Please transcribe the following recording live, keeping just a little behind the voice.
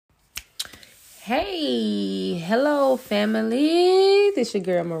Hey, hello family. This your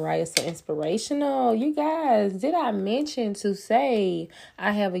girl Mariah So Inspirational. You guys, did I mention to say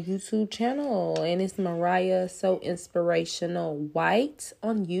I have a YouTube channel and it's Mariah So Inspirational White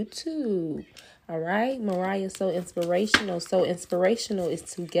on YouTube. All right, Mariah So Inspirational. So inspirational is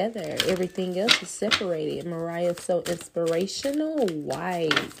together. Everything else is separated. Mariah So Inspirational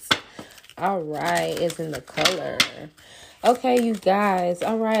White. All right, is in the color. Okay, you guys.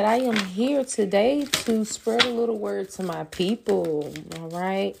 All right, I am here today to spread a little word to my people. All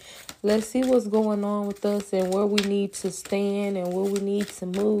right, let's see what's going on with us and where we need to stand and where we need to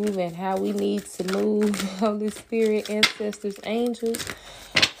move and how we need to move. Holy Spirit, ancestors, angels.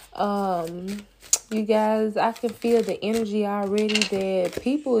 You guys, I can feel the energy already that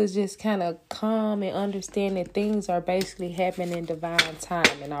people is just kind of calm and understand that things are basically happening in divine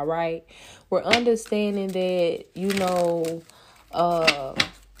timing, all right? We're understanding that,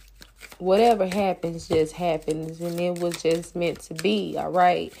 whatever happens just happens and it was just meant to be, all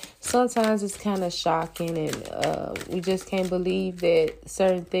right? Sometimes it's kind of shocking and we just can't believe that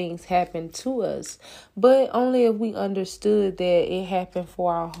certain things happen to us, but only if we understood that it happened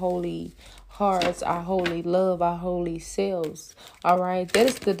for our holy hearts, our holy love, our holy selves. All right, that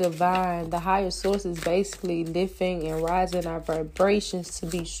is the divine, the higher source is basically lifting and rising our vibrations to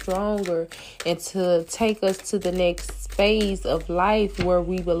be stronger and to take us to the next phase of life where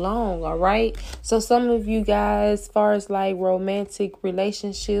we belong. All right, so some of you guys, as far as like romantic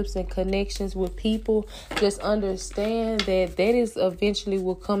relationships and connections with people, just understand that is eventually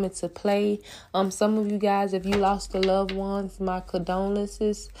will come into play. Some of you guys, if you lost a loved ones, my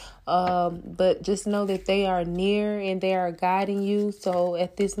condolences. But just know that they are near and they are guiding you. So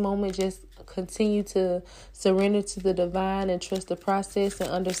at this moment, just continue to surrender to the divine and trust the process and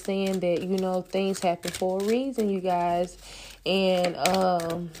understand that, things happen for a reason, you guys. And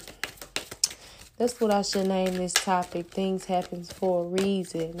that's what I should name this topic. Things happen for a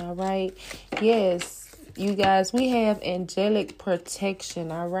reason. All right. Yes. You guys, we have angelic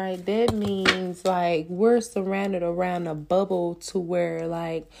protection, all right? That means, like, we're surrounded around a bubble to where,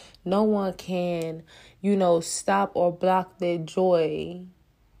 like, no one can, stop or block that joy.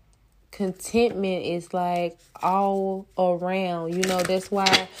 Contentment is, like, all around. That's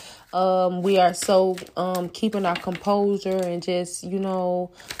why we are so keeping our composure and just,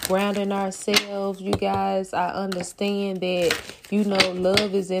 grounding ourselves. You guys, I understand that,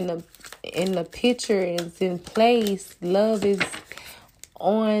 love is in the picture, it's in place. Love is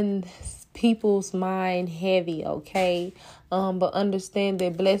on people's mind heavy, okay? But understand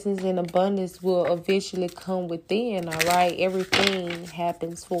that blessings and abundance will eventually come within, all right? Everything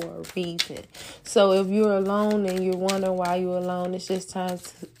happens for a reason. So if you're alone and you're wondering why you're alone, it's just time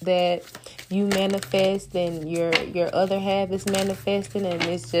that you manifest and your other half is manifesting, and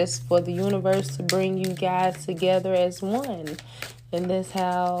it's just for the universe to bring you guys together as one. And that's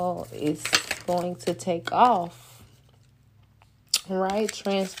how it's going to take off. Right?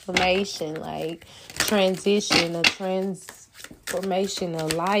 Transformation, like transition, a transformation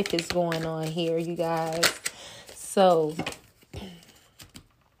of life is going on here, you guys. So,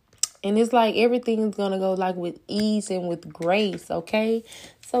 and it's like everything's going to go like with ease and with grace, okay?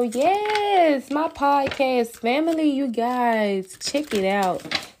 So, yes, my podcast family, you guys, check it out.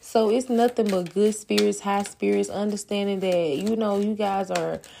 So it's nothing but good spirits, high spirits, understanding that, you guys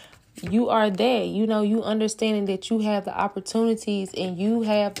you are there. You understanding that you have the opportunities and you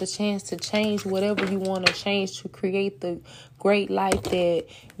have the chance to change whatever you want to change to create the great life that,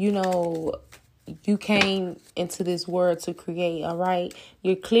 you came into this world to create, all right?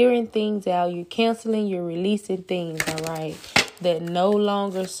 You're clearing things out. You're canceling, you're releasing things, all right, that no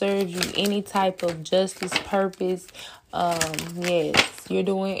longer serves you any type of justice, purpose. Yes, you're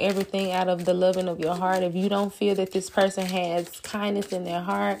doing everything out of the loving of your heart. If you don't feel that this person has kindness in their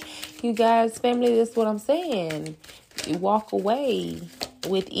heart, you guys, family, that's what I'm saying. You walk away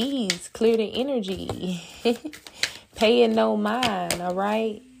with ease, clear the energy, pay it no mind, all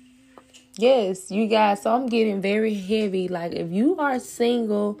right? Yes, you guys, so I'm getting very heavy. Like, if you are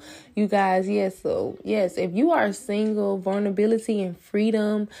single, you guys, if you are single, vulnerability and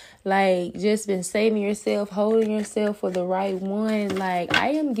freedom, like, just been saving yourself, holding yourself for the right one, like, I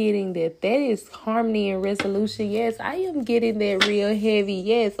am getting that is harmony and resolution. Yes, I am getting that real heavy.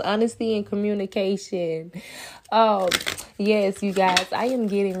 Yes, honesty and communication. Oh, yes, you guys, I am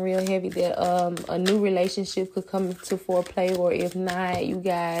getting real heavy that a new relationship could come to foreplay, or if not, you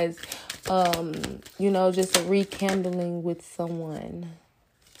guys, just a rekindling with someone.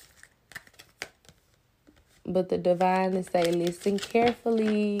 But the divine is say, listen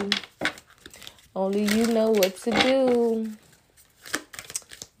carefully. Only you know what to do.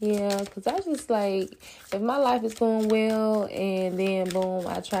 Yeah, because I just like, if my life is going well and then boom,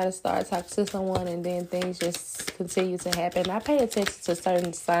 I try to start talking to someone and then things just continue to happen. I pay attention to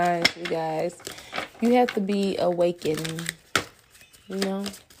certain signs, you guys. You have to be awakened, you know.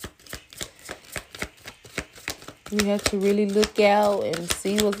 You have to really look out and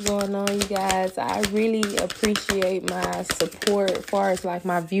see what's going on, you guys. I really appreciate my support as far as like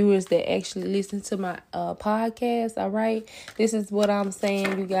my viewers that actually listen to my podcast, all right? This is what I'm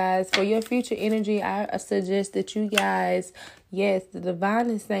saying, you guys. For your future energy, I suggest that you guys, yes, the divine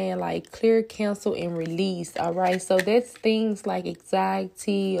is saying like clear, cancel, and release, all right? So that's things like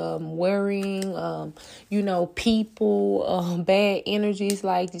anxiety, worrying, people, bad energies,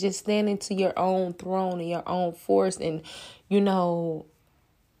 like just standing to your own throne and your own force and,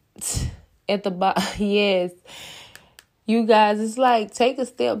 at the bottom, yes, you guys, it's like take a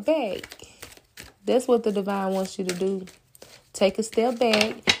step back. That's what the divine wants you to do. Take a step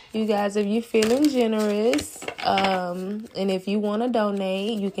back. You guys, if you're feeling generous, and if you want to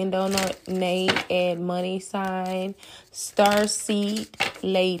donate, you can donate at # Starseed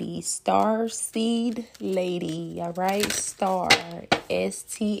Lady. Starseed Lady. All right. Star.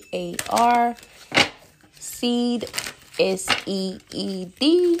 STAR. Seed.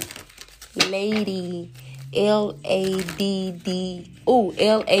 SEED. Lady. LADD. Oh,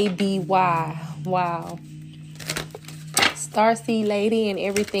 LADY. Wow. Starseed Lady, and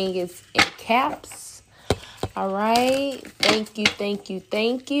everything is in caps. All right. Thank you.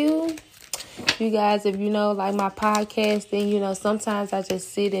 You guys, if like my podcast, then sometimes I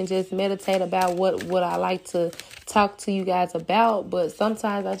just sit and just meditate about what I like to talk to you guys about. But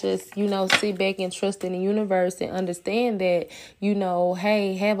sometimes I just, sit back and trust in the universe and understand that,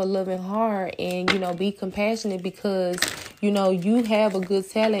 hey, have a loving heart and, be compassionate because, you have a good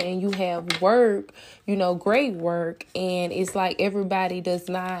talent and you have work, great work. And it's like everybody is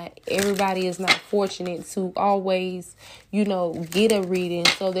not fortunate to always, get a reading.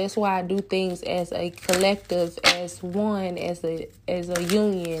 So that's why I do things as a collective, as one, as a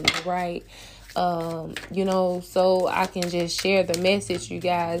union, right? So I can just share the message, you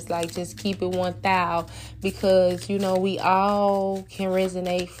guys, like just keep it 1,000 because, we all can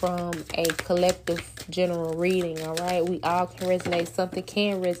resonate from a collective general reading. All right. We all can resonate. Something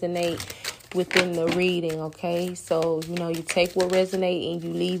can resonate within the reading. Okay. So, you take what resonates and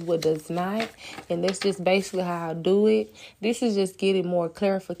you leave what does not. And that's just basically how I do it. This is just getting more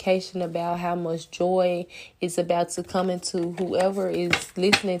clarification about how much joy is about to come into whoever is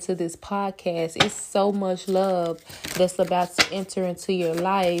listening to this podcast. It's so much love that's about to enter into your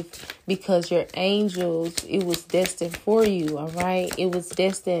life because your angels, it was destined for you. All right. It was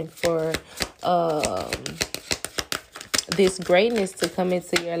destined for, this greatness to come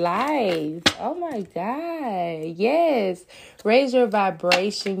into your life. Oh my God. Yes. Raise your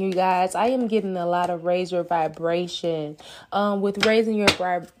vibration, you guys. I am getting a lot of raise your vibration. With raising your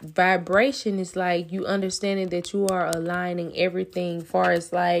vibration, it's like you understanding that you are aligning everything far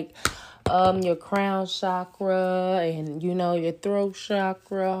as like your crown chakra and your throat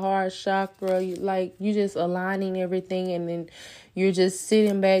chakra, heart chakra. You just aligning everything, and then you're just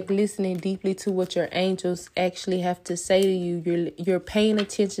sitting back listening deeply to what your angels actually have to say to you. You're paying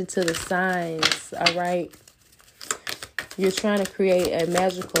attention to the signs. All right, you're trying to create a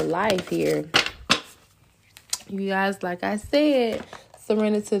magical life here, you guys. Like I said,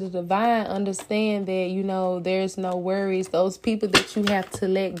 surrender to the divine. Understand that, there's no worries. Those people that you have to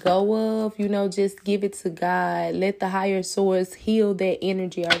let go of, just give it to God. Let the higher source heal that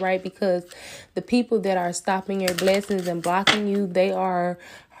energy, all right? Because the people that are stopping your blessings and blocking you, they are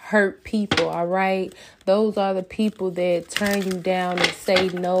hurt people, all right? Those are the people that turn you down and say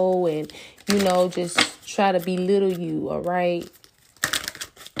no and, just try to belittle you, all right?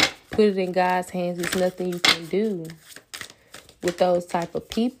 Put it in God's hands. There's nothing you can do with those type of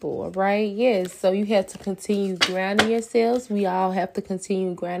people, all right? Yes, so you have to continue grounding yourselves. We all have to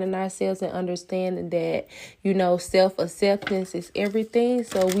continue grounding ourselves and understanding that, self-acceptance is everything.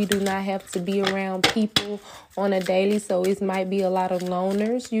 So we do not have to be around people on a daily. So it might be a lot of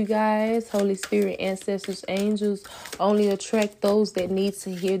loners, you guys. Holy Spirit, ancestors, angels only attract those that need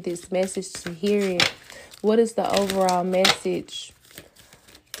to hear this message to hear it. What is the overall message?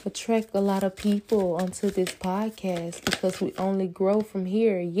 Attract a lot of people onto this podcast because we only grow from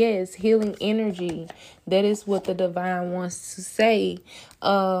here. Yes, healing energy. That is what the divine wants to say.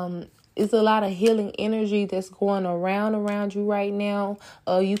 It's a lot of healing energy that's going around you right now.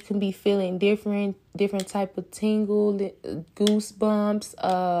 You can be feeling different type of tingle, goosebumps,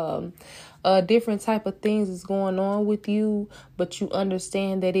 different type of things is going on with you, but you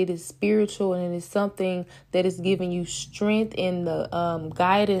understand that it is spiritual and it is something that is giving you strength and the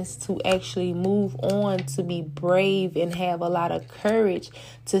guidance to actually move on, to be brave and have a lot of courage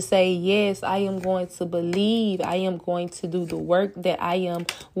to say, yes, I am going to believe. I am going to do the work that I am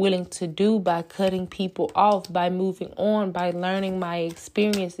willing to do by cutting people off, by moving on, by learning my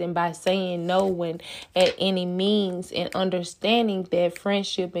experience, and by saying no when at any means, and understanding that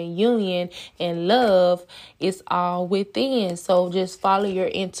friendship and union and love is all within. So just follow your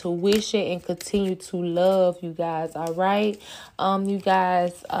intuition and continue to love, you guys. All right. You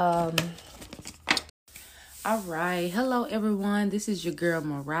guys, all right. Hello, everyone. This is your girl,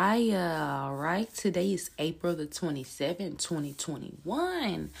 Mariah. All right. Today is April the 27th,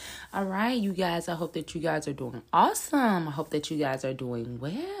 2021. All right, you guys. I hope that you guys are doing awesome. I hope that you guys are doing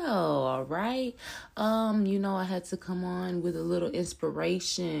well. All right. I had to come on with a little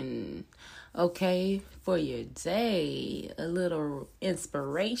inspiration. Okay, for your day, a little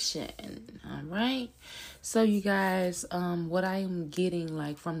inspiration. All right. So you guys, what I am getting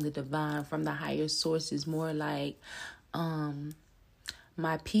like from the divine, from the higher source, is more like,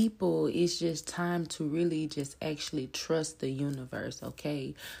 my people, it's just time to really just actually trust the universe.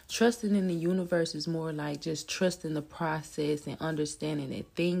 Okay, trusting in the universe is more like just trusting the process and understanding that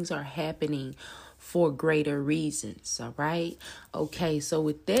things are happening for greater reasons. All right. Okay. So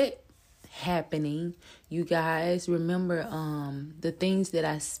with that happening, you guys remember, the things that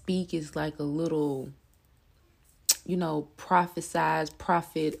I speak is like a little,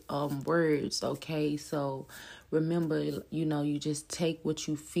 prophet words. Okay, so remember, you just take what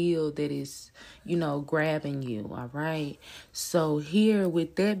you feel that is, grabbing you. All right. So here,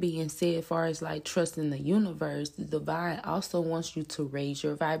 with that being said, as far as like trusting the universe, the divine also wants you to raise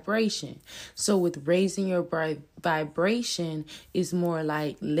your vibration. So with raising your vibration is more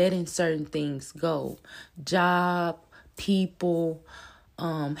like letting certain things go. Job, people,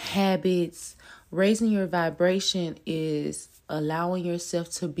 habits. Raising your vibration is allowing yourself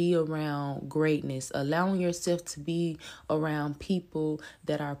to be around greatness, allowing yourself to be around people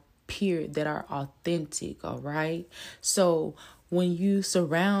that are pure, that are authentic. All right. So when you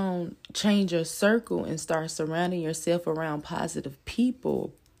change your circle and start surrounding yourself around positive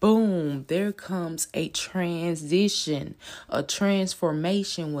people, boom, there comes a transition, a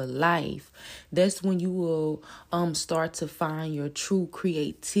transformation with life. That's when you will start to find your true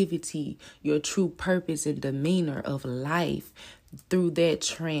creativity, your true purpose and demeanor of life through that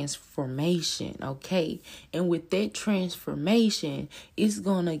transformation. Okay. And with that transformation, it's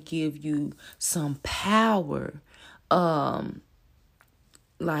going to give you some power.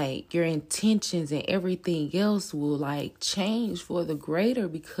 Like your intentions and everything else will like change for the greater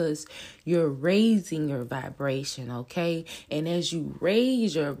because you're raising your vibration. Okay. And as you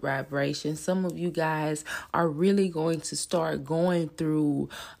raise your vibration, some of you guys are really going to start going through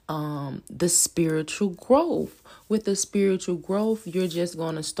the spiritual growth. With the spiritual growth, you're just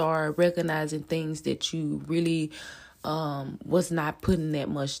going to start recognizing things that you really was not putting that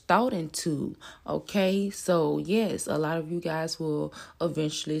much thought into. Okay, so yes, a lot of you guys will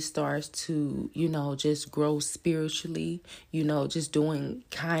eventually start to, just grow spiritually, just doing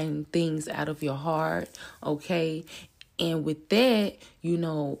kind things out of your heart. Okay, and with that,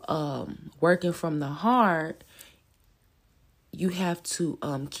 working from the heart, you have to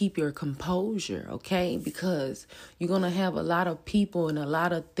keep your composure. Okay, because you're gonna have a lot of people and a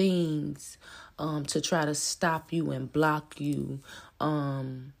lot of things to try to stop you and block you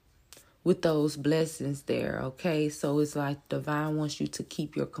with those blessings there. Okay, so it's like divine wants you to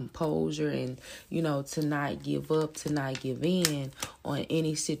keep your composure and to not give up, to not give in on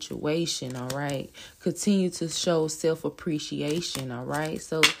any situation. All right, continue to show self-appreciation. All right,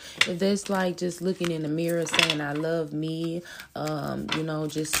 so if that's like just looking in the mirror saying I love me,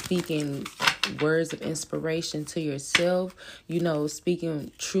 just speaking words of inspiration to yourself,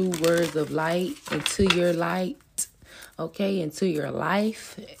 speaking true words of light into your light, okay, into your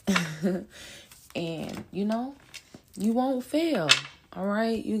life. And you won't fail. All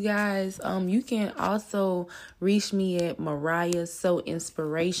right, you guys, you can also reach me at Mariah So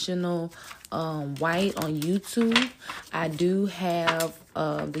Inspirational White on YouTube. I do have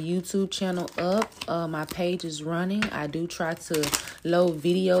the YouTube channel up. My page is running. I do try to load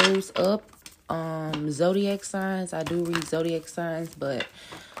videos up. Zodiac signs. I do read zodiac signs, but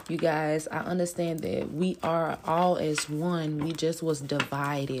you guys, I understand that we are all as one. We just was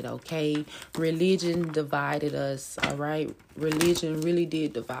divided, okay? Religion divided us, all right? Religion really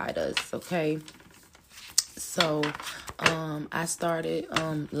did divide us, okay? So, I started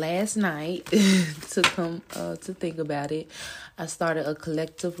last night to think about it. I started a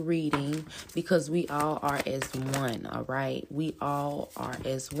collective reading because we all are as one, all right? We all are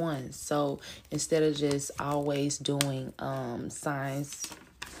as one. So instead of just always doing signs,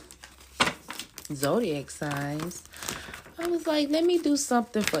 zodiac signs, I was like, let me do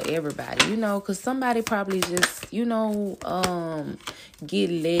something for everybody, because somebody probably just,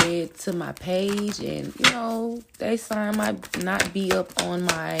 get led to my page and, they sign might not be up on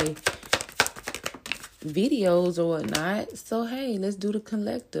my videos or whatnot. So, hey, let's do the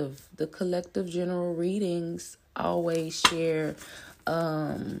collective. The collective general readings always share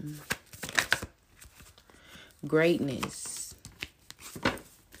greatness.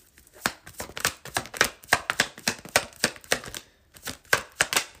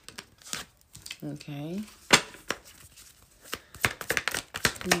 Okay.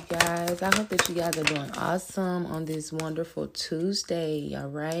 You guys, I hope that you guys are doing awesome on this wonderful Tuesday, all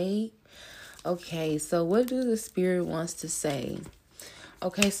right? Okay, so what do the Spirit wants to say?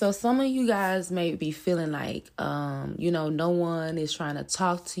 Okay, so some of you guys may be feeling like, no one is trying to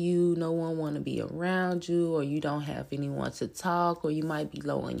talk to you. No one want to be around you, or you don't have anyone to talk, or you might be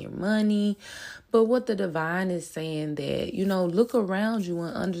low on your money. But what the divine is saying that, look around you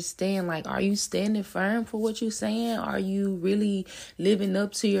and understand, like, are you standing firm for what you're saying? Are you really living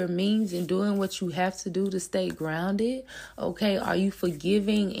up to your means and doing what you have to do to stay grounded? Okay, are you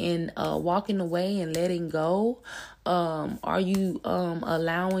forgiving and walking away and letting go? Are you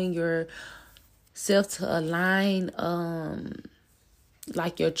allowing yourself to align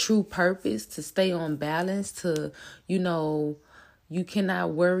like your true purpose, to stay on balance, to you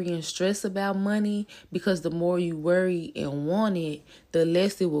cannot worry and stress about money, because the more you worry and want it, the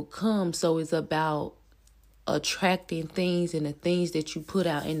less it will come. So it's about attracting things and the things that you put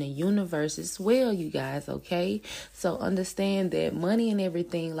out in the universe as well, you guys, okay? So understand that money and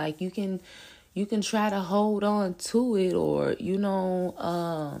everything, like you can try to hold on to it, or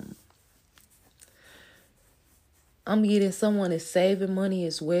I'm getting someone is saving money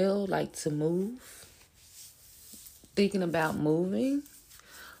as well, like to move, thinking about moving.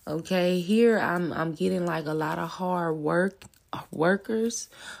 Okay, here I'm getting like a lot of hard workers.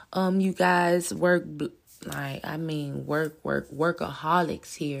 You guys work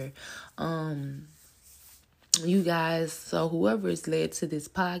workaholics here. You guys, so whoever is led to this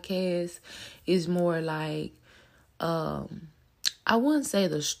podcast is more like, I wouldn't say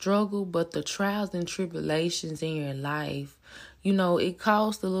the struggle, but the trials and tribulations in your life. It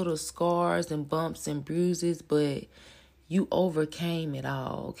caused the little scars and bumps and bruises, but you overcame it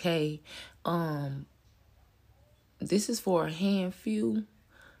all, okay? This is for a handful.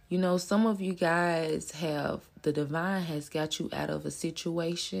 Some of you guys the divine has got you out of a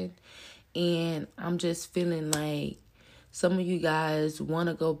situation, and I'm just feeling like some of you guys want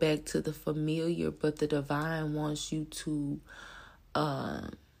to go back to the familiar, but the divine wants you to,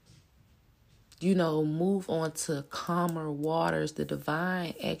 move on to calmer waters. The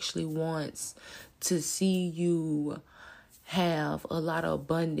divine actually wants to see you have a lot of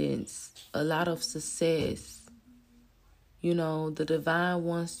abundance, a lot of success. The divine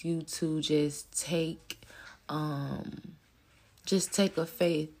wants you to just take a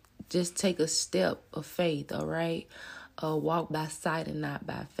step of faith, all right? Walk by sight and not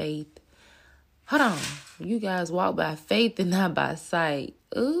by faith. Hold on. You guys walk by faith and not by sight.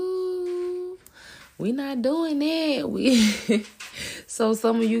 Ooh, we not doing that. So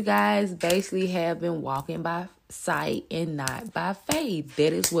some of you guys basically have been walking by sight and not by faith.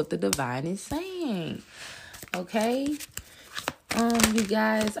 That is what the divine is saying. Okay? You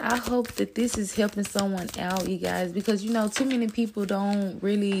guys, I hope that this is helping someone out, you guys, because, too many people don't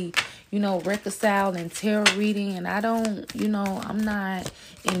really, reconcile in tarot reading, and I don't, I'm not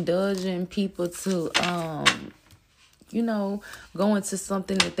indulging people to, go into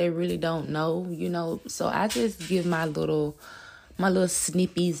something that they really don't know, so I just give my little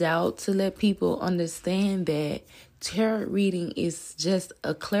snippies out to let people understand that tarot reading is just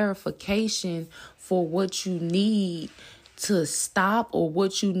a clarification for what you need to stop, or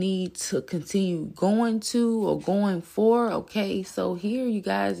what you need to continue going to or going for. Okay, so here, you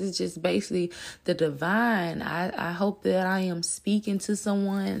guys, is just basically the divine. I hope that I am speaking to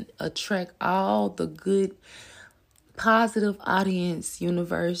someone, attract all the good, positive audience,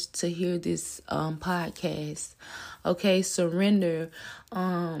 universe, to hear this podcast. Okay, surrender.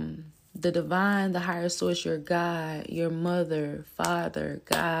 The divine, the higher source, your God, your mother, father,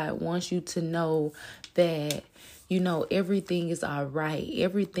 God wants you to know that everything is all right.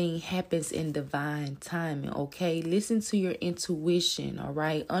 Everything happens in divine timing, okay? Listen to your intuition, all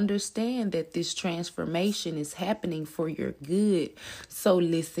right? Understand that this transformation is happening for your good. So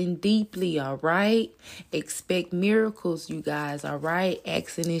listen deeply, all right? Expect miracles, you guys, all right?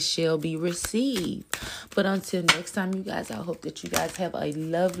 Ask and it shall be received. But until next time, you guys, I hope that you guys have a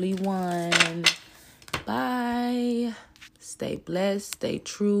lovely one. Bye. Stay blessed, stay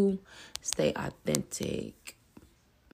true, stay authentic.